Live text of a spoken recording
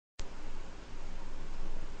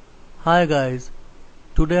Hi guys,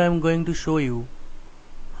 today I am going to show you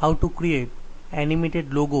how to create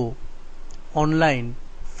animated logo online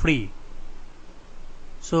free.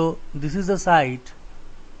 So this is the site.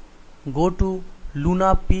 Go to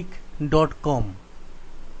lunapeak.com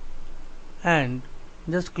and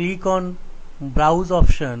just click on browse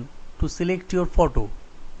option to select your photo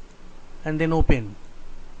and then open.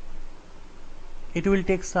 It will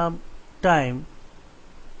take some time.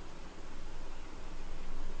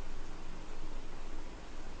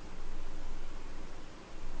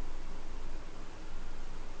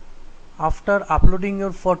 After uploading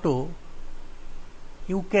your photo,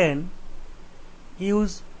 you can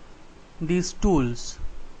use these tools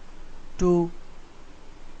to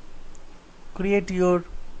create your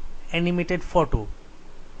animated photo.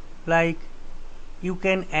 Like you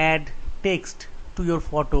can add text to your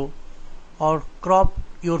photo or crop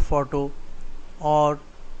your photo or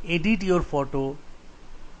edit your photo,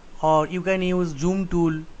 or you can use zoom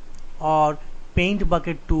tool or paint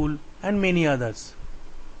bucket tool and many others.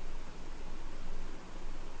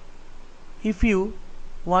 If you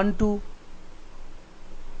want to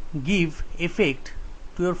give effect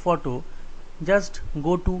to your photo, just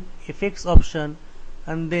go to effects option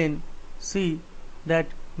and then see that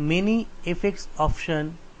many effects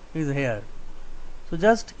option is here. So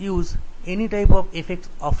just use any type of effects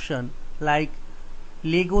option like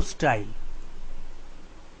Lego style.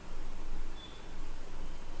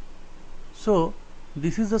 So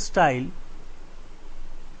this is the style.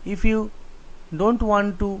 If you don't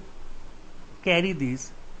want to carry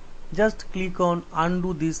this, just click on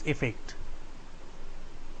undo this effect.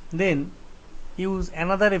 Then use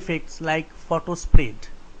another effects like photo spread.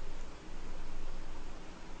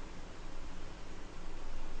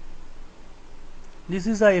 This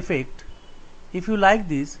is the effect. If you like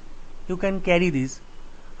this, you can carry this,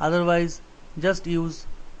 otherwise just use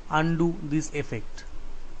undo this effect.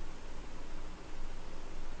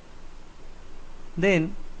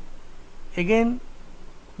 Then again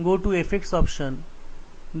go to effects option,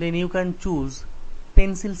 then you can choose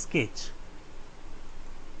pencil sketch.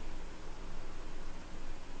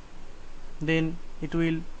 Then it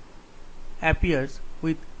will appears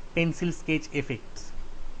with pencil sketch effects.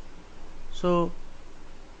 So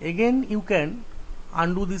again you can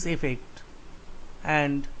undo this effect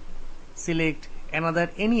and select another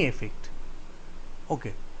any effect.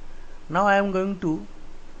 Okay, now I am going to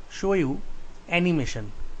show you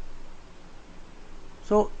animation.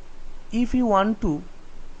 So if you want to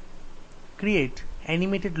create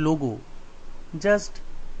animated logo, just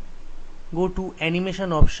go to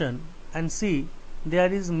animation option and see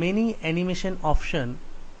there is many animation option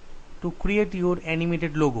to create your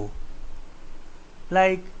animated logo,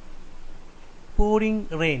 like pouring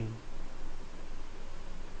rain.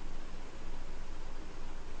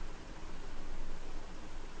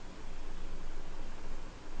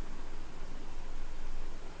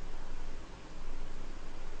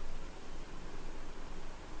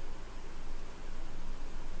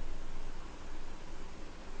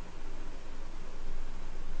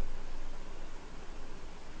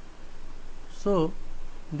 So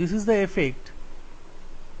this is the effect.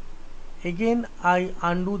 Again I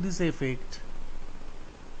undo this effect,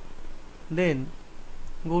 then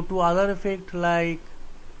go to other effect like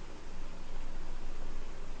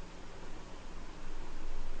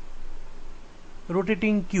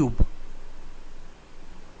rotating cube.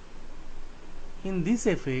 In this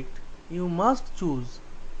effect you must choose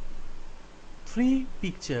 3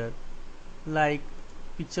 picture, like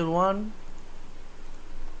picture 1,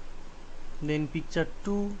 then picture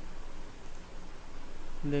 2,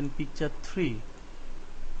 then picture 3.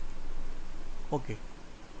 Okay,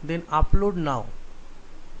 then upload now.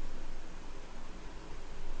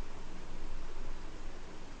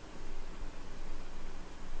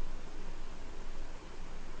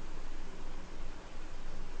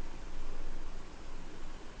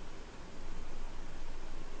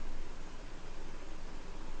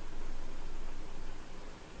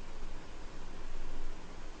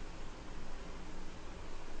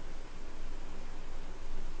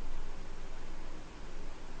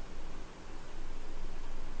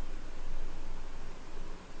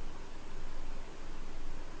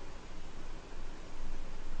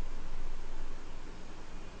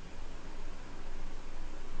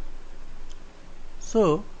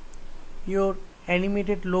 So your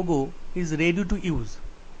animated logo is ready to use.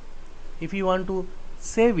 If you want to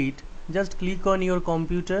save it, just click on your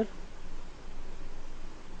computer.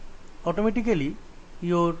 Automatically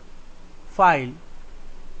your file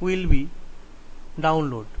will be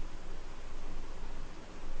download.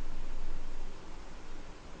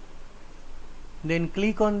 then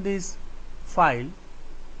click on this file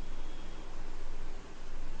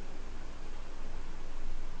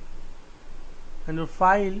and your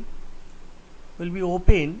file will be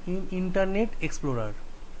open in Internet Explorer.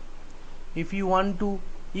 If you want to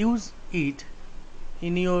use it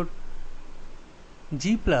in your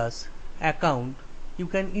G+ account, you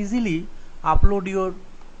can easily upload your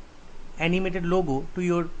animated logo to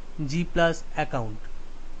your G+ account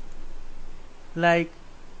like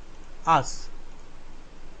us.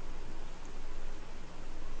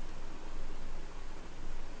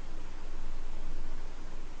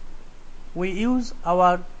 We use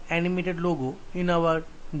our animated logo in our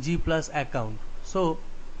G+ account. So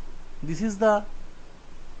this is the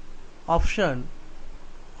option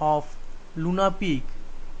of LunaPeak.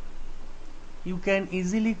 You can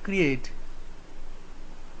easily create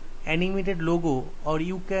animated logo, or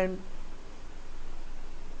you can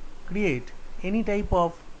create any type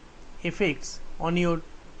of effects on your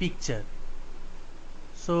picture.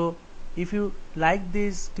 So if you like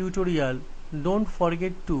this tutorial, don't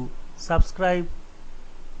forget to subscribe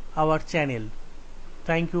our channel.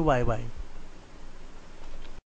 Thank you. Bye bye.